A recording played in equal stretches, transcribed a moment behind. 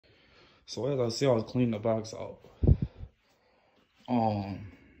So as I said, I was cleaning the box out.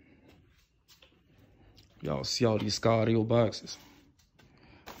 Y'all see all these Skar boxes.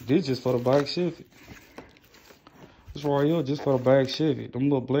 This just for the bike Chevy. This right here just for the bike Chevy. Them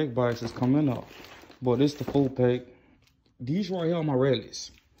little black boxes coming up. But this the full pack. These right here are my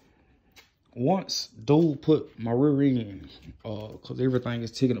rallies. Once dude put my rear end, cause everything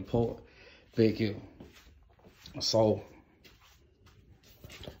is taken apart back here. So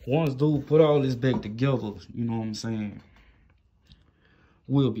once dude put all this back together, you know what I'm saying,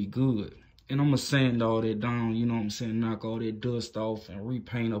 we'll be good. And I'm gonna sand all that down, you know what I'm saying, knock all that dust off and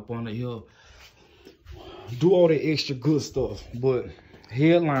repaint up under here. Do all that extra good stuff. But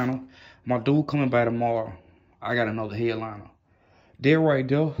headliner, my dude coming by tomorrow. I got another headliner. There right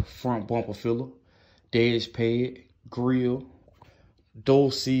there, front bumper filler, dash pad, grill,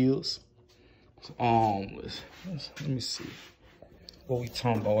 door seals. Let me see what we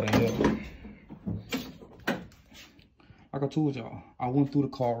talking about in here. Like I told y'all, I went through the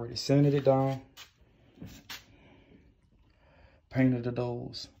car already, sanded it down, painted the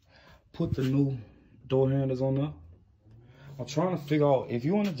doors, put the new door handles on there. I'm trying to figure out, if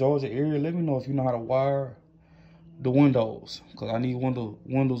you're in the Georgia area, let me know if you know how to wire the windows, because I need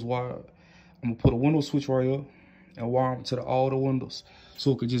windows wired. I'm going to put a window switch right here and wire them to all the windows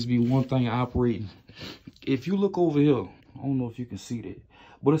so it could just be one thing operating. If you look over here, I don't know if you can see that,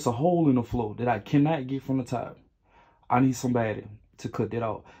 but it's a hole in the floor that I cannot get from the top. I need somebody to cut that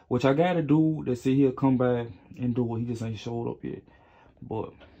out, which I got a dude that said he'll come back and do it. He just ain't showed up yet.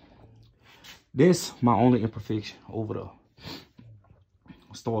 But that's my only imperfection over there.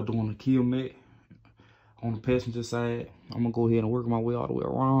 Start doing the kill mat on the passenger side. I'm gonna go ahead and work my way all the way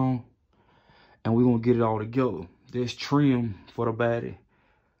around, and we're gonna get it all together. There's trim for the body,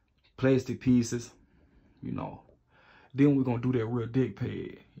 plastic pieces, you know. Then we're gonna do that real deck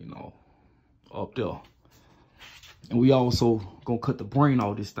pad, you know, up there. And we also gonna cut the brain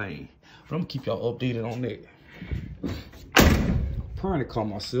out of this thing. But I'm gonna keep y'all updated on that. I'm trying to call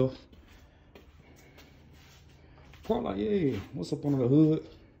myself. Probably like, yeah, what's up under the hood?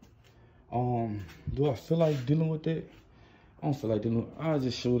 Do I feel like dealing with that? I don't feel like dealing with it. I'll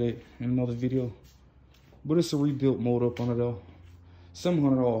just show that in another video. But it's a rebuilt motor up under there.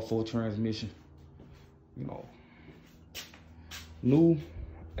 $700 full transmission. You know. New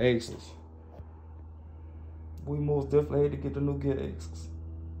axles. We most definitely had to get the new gear axles.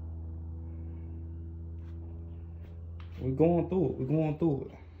 We're going through it. We're going through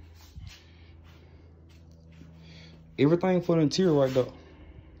it. Everything for the interior right there.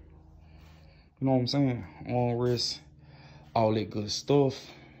 You know what I'm saying? Armrest, all that good stuff.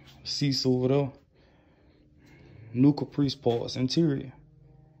 Seats over there. New Caprice parts, interior.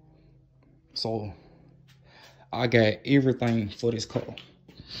 So I got everything for this car.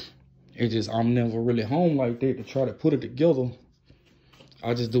 It's just I'm never really home like that to try to put it together.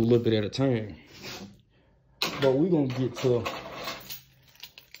 I just do a little bit at a time. But we're gonna get to,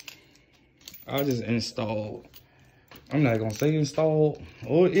 I just installed. I'm not gonna say installed,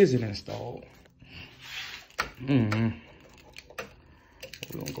 or is it installed? We're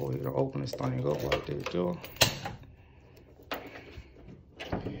gonna go ahead and open this thing up like that, y'all.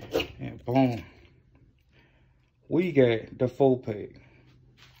 And boom. We got the 4-pack.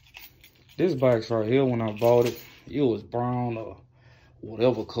 This box right here, when I bought it, it was brown or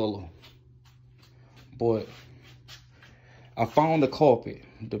whatever color. But I found the carpet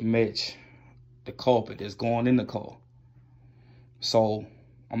to match the carpet that's going in the car. So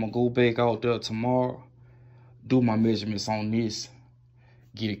I'm gonna go back out there tomorrow, do my measurements on this,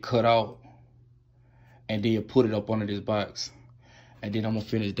 get it cut out, and then put it up under this box. And then I'm gonna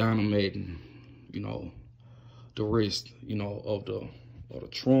finish dynamitting, you know, the rest, you know, of the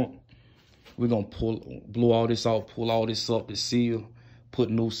trunk. We're gonna blow all this out, pull all this up, the seal, put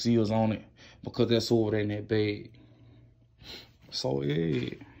new seals on it, because that's over there in that bag. So yeah,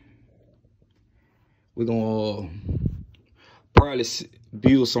 we're gonna probably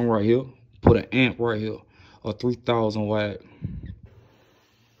build some right here, put an amp right here, a 3,000 watt.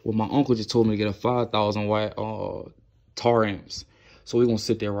 Well, my uncle just told me to get a 5,000 watt tar amps. So we're gonna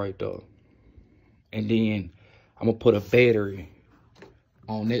sit there right there. And then I'm gonna put a battery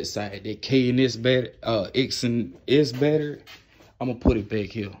on that side. That K and S battery, X and S battery, I'm gonna put it back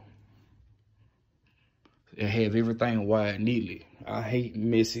here. And have everything wired neatly. I hate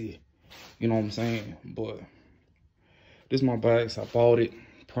messy, you know what I'm saying? But this is my box. I bought it,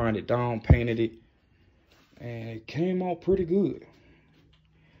 primed it down, painted it, and it came out pretty good.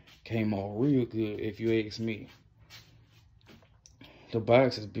 Came out real good, if you ask me. The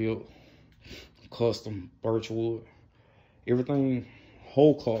box is built custom birch wood. Everything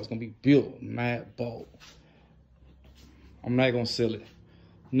Whole car is gonna be built, mad bought. I'm not gonna sell it.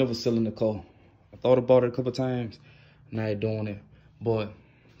 Never selling the car. I thought about it a couple times. Not doing it. But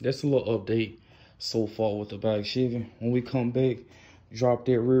that's a little update so far with the bike Chevy. When we come back, drop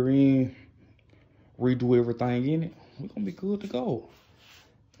that rear end, redo everything in it, we're gonna be good to go.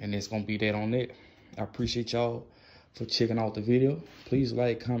 And it's gonna be that on that. I appreciate y'all for checking out the video. Please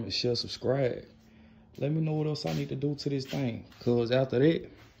like, comment, share, subscribe. Let me know what else I need to do to this thing. Cause after that,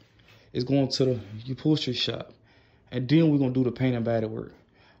 it's going to the upholstery shop. And then we're gonna do the paint and body work.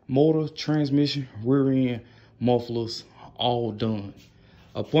 Motor, transmission, rear end, mufflers, all done.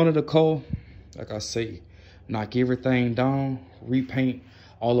 Up under the car, like I say, knock everything down, repaint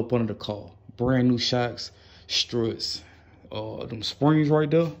all up under the car. Brand new shocks, struts. Them springs right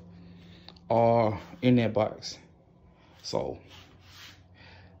there are in that box. So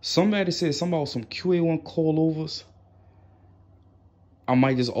somebody said something about some QA1 coilovers. I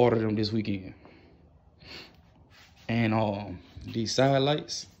might just order them this weekend. And these side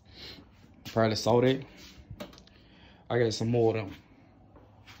lights, probably saw that. I got some more of them.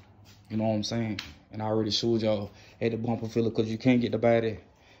 You know what I'm saying? And I already showed y'all at the bumper filler, because you can't get the body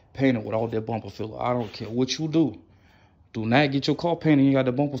painted without that bumper filler. I don't care what you do. Do not get your car painted and you got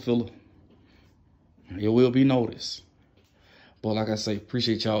the bumper filler. It will be noticed. But like I say,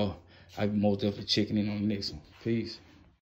 appreciate y'all. I'll be most definitely checking in on the next one. Peace.